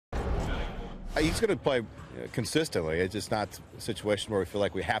He's going to play consistently. It's just not a situation where we feel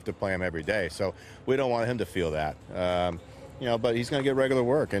like we have to play him every day. So we don't want him to feel that. But he's going to get regular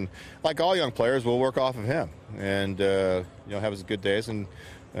work. And like all young players, we'll work off of him and, have his good days and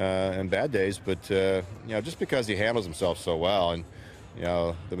bad days. But, just because he handles himself so well and,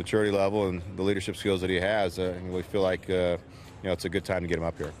 the maturity level and the leadership skills that he has, we feel like, it's a good time to get him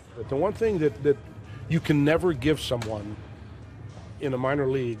up here. The one thing that you can never give someone in the minor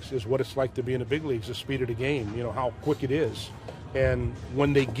leagues is what it's like to be in the big leagues, the speed of the game, how quick it is. And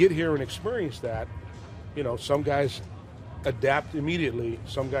when they get here and experience that, some guys adapt immediately,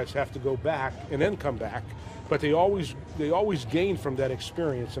 some guys have to go back and then come back, but they always gain from that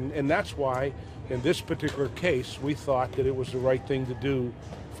experience. And that's why, in this particular case, we thought that it was the right thing to do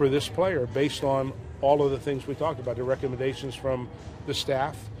for this player based on all of the things we talked about, the recommendations from the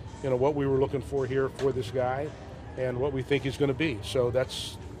staff, what we were looking for here for this guy, and what we think he's going to be. So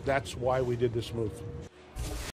that's why we did this move.